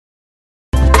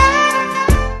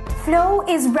Flow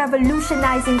is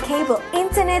revolutionizing cable,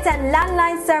 internet and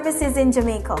landline services in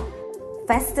Jamaica.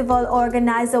 Festival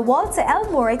organizer Walter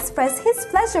Elmore expressed his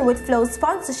pleasure with Flow's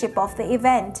sponsorship of the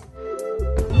event.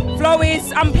 Flow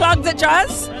is unplugged at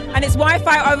Jazz and it's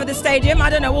Wi-Fi over the stadium.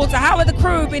 I don't know, Walter, how have the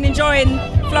crew been enjoying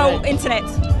Flow internet?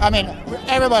 I mean,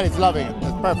 everybody's loving it.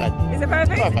 It's perfect. Is it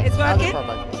perfect? Perfect. It's working?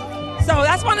 Perfect. So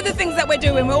that's one of the things that we're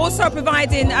doing. We're also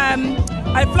providing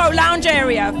a Flow lounge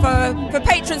area for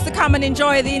patrons to come and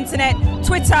enjoy the internet,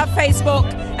 Twitter, Facebook,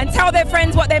 and tell their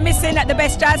friends what they're missing at the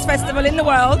best jazz festival in the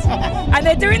world. And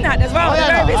they're doing that as well. Oh,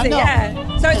 yeah, they're very busy,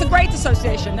 yeah. So it's a great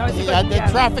association. No, it's a good, the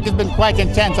traffic has been quite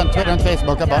intense on Twitter and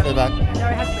Facebook about the event. No,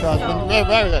 it has been. So it's been very,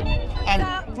 very good.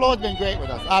 And Flo's been great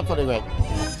with us, absolutely great.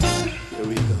 Here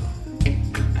we go.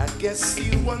 I guess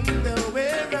you wonder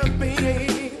where I've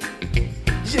been.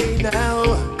 Yeah,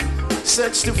 now,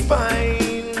 search to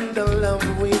find the love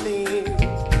we need.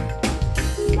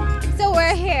 So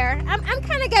we're here. I'm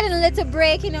kind of getting a little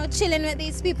break, chilling with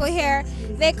these people here.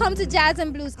 They come to Jazz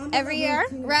and Blues every year,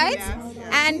 right?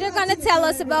 And they're going to tell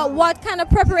us about what kind of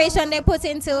preparation they put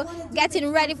into getting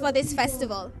ready for this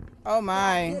festival. Oh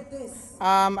my.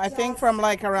 I think from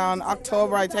like around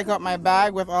October I take out my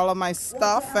bag with all of my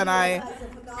stuff and I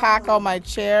pack all my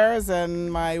chairs and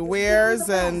my wares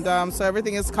and so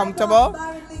everything is comfortable.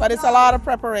 But it's a lot of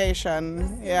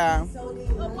preparation, yeah.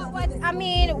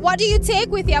 What do you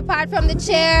take with you apart from the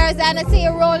chairs and I see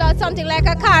you roll out something like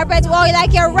a carpet or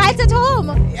like you're right at home?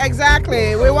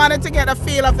 Exactly. We wanted to get a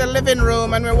feel of the living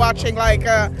room and we're watching like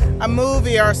a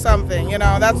movie or something,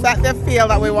 that's the feel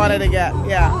that we wanted to get,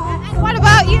 yeah. And what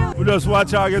about you? We just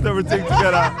watch how I get everything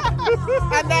together.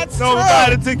 And that's true. We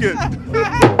buy the ticket.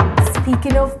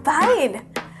 Speaking of buying,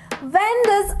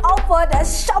 vendors offered a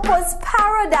shopper's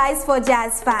paradise for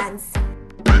jazz fans.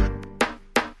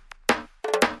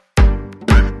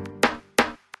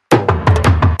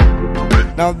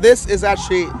 Now this is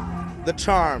actually the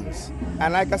charms,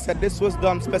 and like I said, this was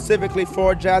done specifically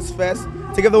for Jazz Fest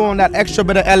to give the one that extra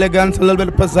bit of elegance, a little bit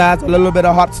of pizzazz, a little bit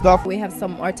of hot stuff. We have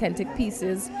some authentic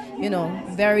pieces,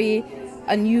 very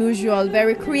unusual,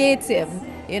 very creative,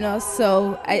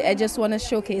 so I just want to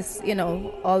showcase,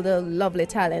 all the lovely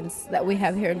talents that we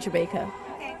have here in Jamaica.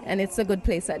 And it's a good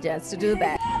place at Jazz to do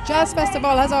that. Jazz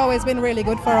Festival has always been really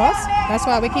good for us. That's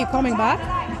why we keep coming back.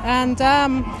 And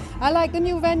I like the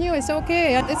new venue. It's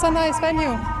okay. It's a nice venue.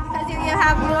 Because you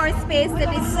have more space to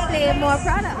display more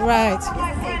products. Right.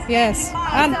 Yes.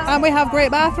 And we have great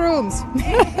bathrooms.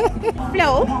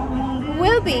 Flow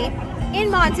will be in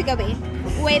Montego Bay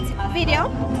with video,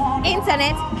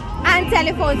 internet, and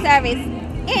telephone service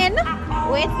in,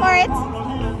 wait for it,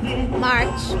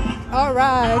 March. All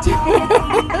right.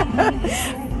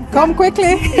 Come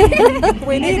quickly.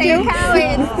 We need you. Can't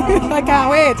wait. I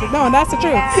can't wait. No, that's the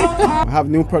truth. I have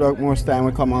new product most time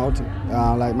we come out.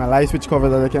 Like my light switch cover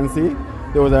that I can see.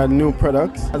 Those are new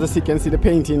products. As you can see, the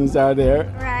paintings are there.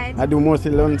 Right. I do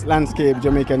mostly landscape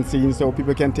Jamaican scenes so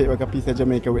people can take like a piece of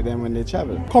Jamaica with them when they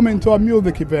travel. Coming to a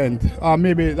music event,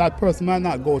 maybe that person might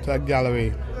not go to a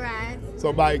gallery. Right.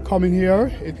 So by coming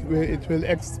here, it will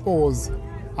expose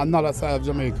another side of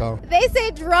Jamaica. They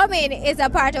say drumming is a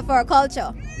part of our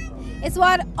culture. It's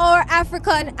what our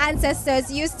African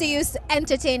ancestors used to use to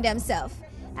entertain themselves.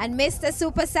 And Mr.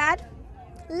 Super Sad,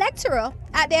 lecturer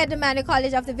at the Edmund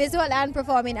College of the Visual and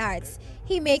Performing Arts,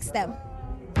 he makes them.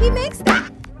 He makes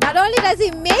them. Not only does he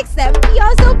make them, he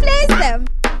also plays them.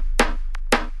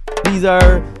 These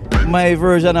are my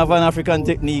version of an African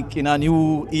technique in a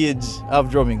new age of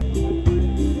drumming.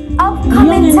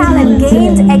 Upcoming talent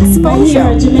gained exposure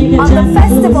on the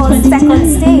festival's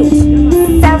second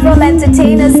stage. Several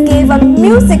entertainers gave a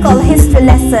musical history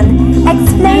lesson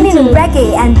explaining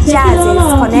reggae and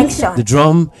jazz's connection. The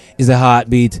drum is a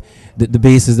heartbeat, the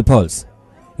bass is the pulse.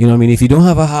 If you don't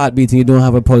have a heartbeat and you don't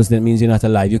have a pulse, that means you're not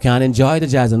alive. You can't enjoy the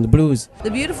jazz and the blues.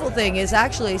 The beautiful thing is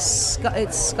actually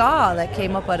it's ska that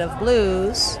came up out of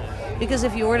blues, because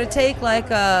if you were to take like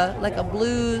a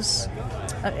blues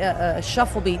a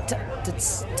shuffle beat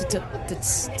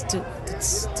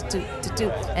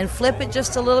and flip it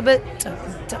just a little bit,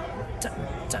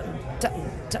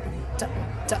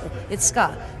 it's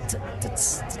ska.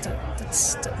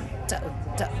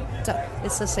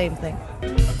 It's the same thing.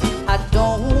 I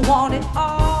don't want it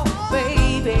all,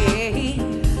 baby.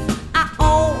 I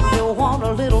only want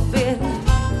a little bit.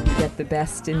 You get the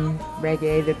best in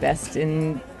reggae, the best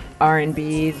in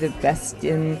R&B, the best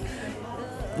in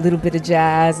little bit of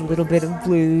jazz, a little bit of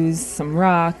blues, some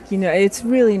rock. You know, it's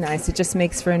really nice. It just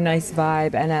makes for a nice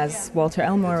vibe. And as Walter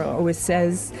Elmore always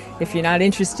says, if you're not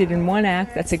interested in one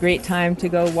act, that's a great time to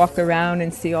go walk around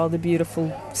and see all the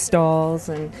beautiful stalls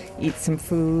and eat some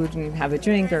food and have a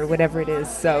drink or whatever it is.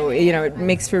 So, you know, it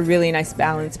makes for a really nice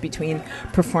balance between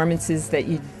performances that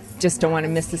you just don't want to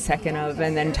miss a second of,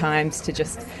 and then times to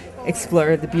just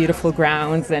explore the beautiful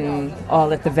grounds and all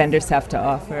that the vendors have to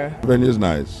offer. The venue is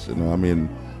nice, you know. I mean,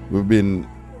 we've been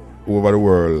over the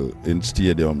world in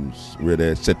stadiums where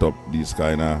they set up these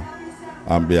kind of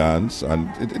ambience, and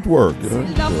it worked, you know.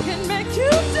 Love can make you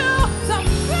do some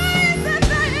crazy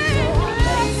things.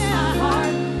 My heart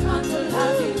until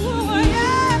love you. Oh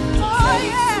yeah, oh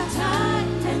yeah. Time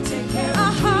and take care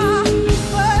of you.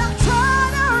 But I'm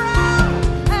turning around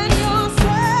and you're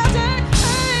sweating.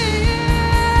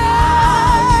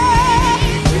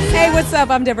 Hey, what's up?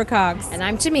 I'm Deborah Cox. And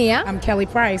I'm Jamia. I'm Kelly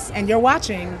Price, and you're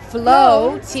watching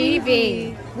Flow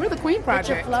TV. We're the Queen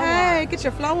Project. Hey, get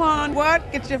your flow on.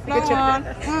 What? Get your flow on.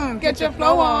 Get your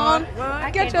flow on.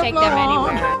 Get your flow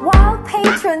on. While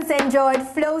patrons enjoyed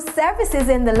Flow services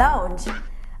in the lounge,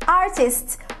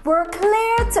 artists were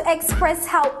clear to express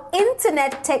how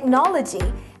internet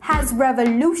technology has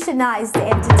revolutionized the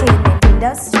entertainment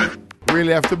industry.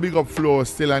 Really have to big up Flow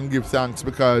still and give thanks,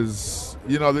 because,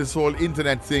 you know, this whole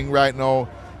internet thing right now,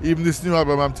 even this new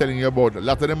album I'm telling you about, a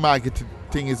lot of the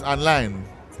marketing is online.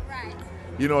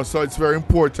 You know, so it's very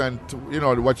important, you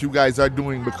know, what you guys are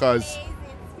doing, because,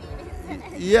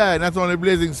 yeah, not only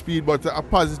blazing speed, but a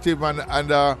positive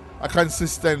and a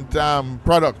consistent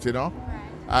product, you know.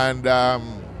 And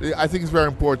I think it's very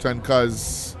important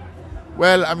because,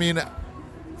 well, I mean,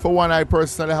 for one, I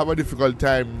personally have a difficult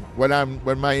time when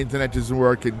my internet isn't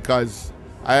working, because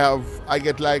I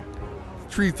get like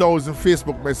 3,000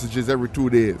 Facebook messages every 2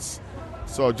 days.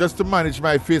 So just to manage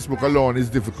my Facebook alone is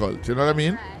difficult, you know what I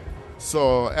mean?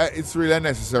 So it's really a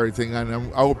necessary thing,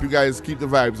 and I hope you guys keep the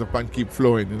vibes up and keep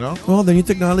flowing, you know? Well, the new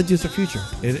technology is the future.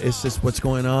 It's just what's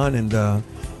going on, and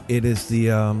it is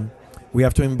the... we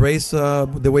have to embrace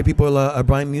the way people are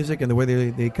buying music and the way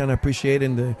they kind of appreciate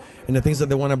and the things that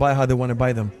they want to buy, how they want to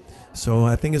buy them. So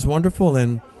I think it's wonderful,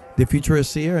 and the future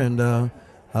is here, and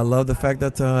I love the fact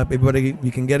that everybody,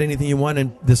 you can get anything you want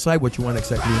and decide what you want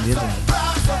exactly in the internet.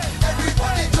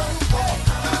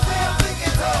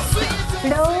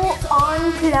 Flow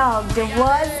Unplugged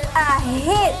was a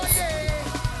hit.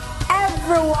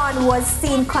 Everyone was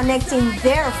seen connecting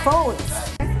their phones.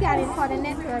 Scanning for the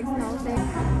networks now,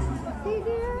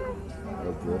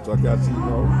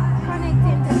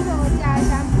 Connecting to Flow Jazz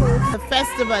and Blues. The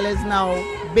festival is now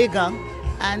bigger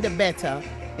and better,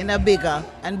 in a bigger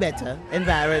and better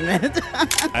environment.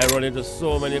 I run into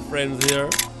so many friends here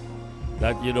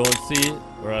that you don't see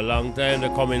for a long time.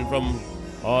 They're coming from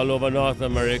all over North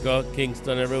America,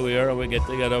 Kingston, everywhere, and we get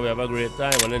together, we have a great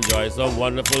time and enjoy some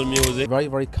wonderful music. Very,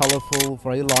 very colourful,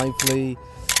 very lively,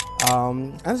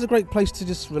 and it's a great place to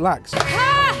just relax.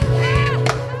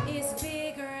 It's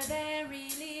bigger than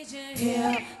religion.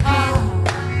 Yeah.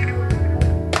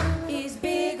 It's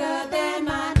bigger than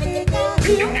my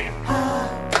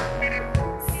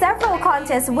Several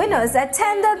contest winners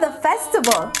attended the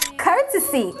festival,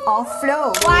 courtesy of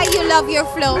Flow. Why you love your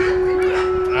Flow?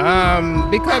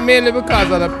 Mainly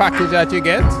because of the package that you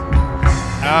get.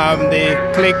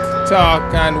 The click,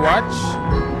 talk, and watch.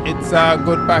 It's a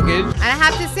good package. And I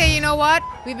have to say, you know what?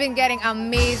 We've been getting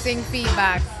amazing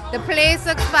feedback. The place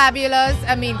looks fabulous.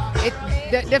 I mean,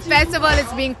 the festival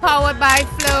is being powered by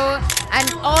Flow,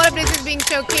 and all of this is being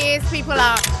showcased. People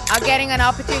are getting an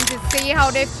opportunity to see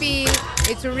how they feel.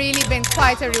 It's really been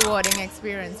quite a rewarding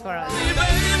experience for us.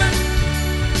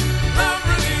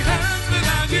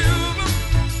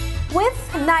 With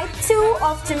Night 2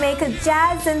 of Jamaica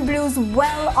Jazz and Blues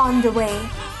well underway,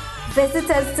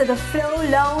 visitors to the Flow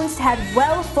Lounge had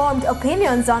well-formed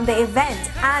opinions on the event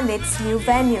and its new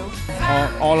venue.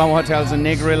 All our hotels in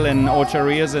Negril and Ocho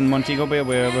Rios and Montego Bay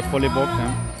we're fully booked,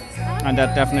 and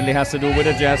that definitely has to do with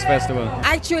the jazz festival.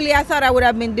 Actually, I thought I would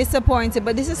have been disappointed,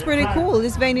 but this is pretty cool.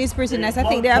 This venue is pretty nice. I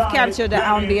think they have captured the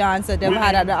ambiance that they've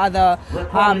had at the other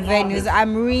venues.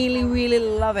 I'm really, really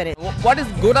loving it. What is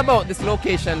good about this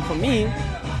location for me,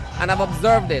 and I've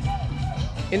observed it,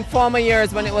 in former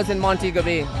years when it was in Montego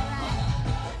Bay,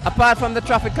 apart from the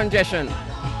traffic congestion,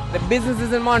 the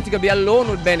businesses in Montego Bay alone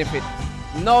would benefit.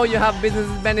 Now you have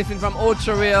businesses benefiting from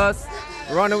Ocho Rios,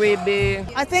 Runaway Bay.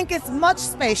 I think it's much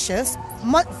spacious,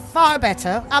 far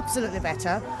better, absolutely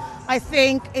better. I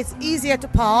think it's easier to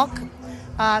park,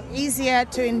 easier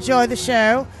to enjoy the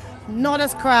show, not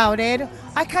as crowded.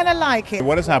 I kind of like it.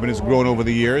 What has happened is grown over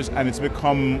the years, and it's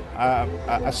become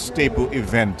a staple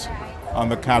event on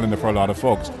the calendar for a lot of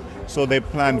folks. So they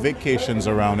plan vacations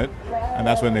around it, and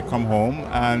that's when they come home,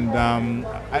 and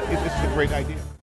it's a great idea.